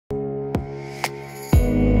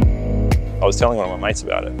was telling one of my mates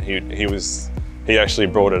about it. He actually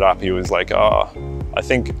brought it up. He was like, "Oh, I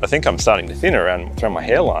think I'm starting to thin around my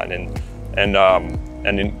hairline," and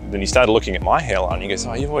then he started looking at my hairline. He goes,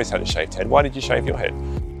 "Oh, you've always had a shaved head. Why did you shave your head?"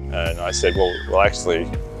 And I said, "Well, actually,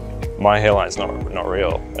 my hairline's not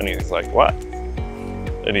real." And he was like, "What?"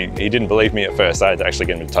 And he didn't believe me at first. I had to actually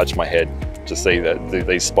get him to touch my head to see that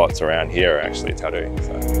these spots around here are actually a tattoo.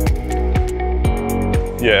 So.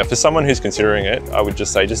 Yeah, for someone who's considering it, I would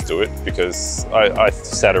just say just do it, because I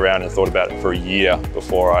sat around and thought about it for a year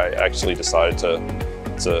before I actually decided to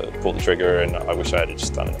pull the trigger, and I wish I had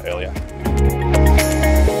just done it earlier.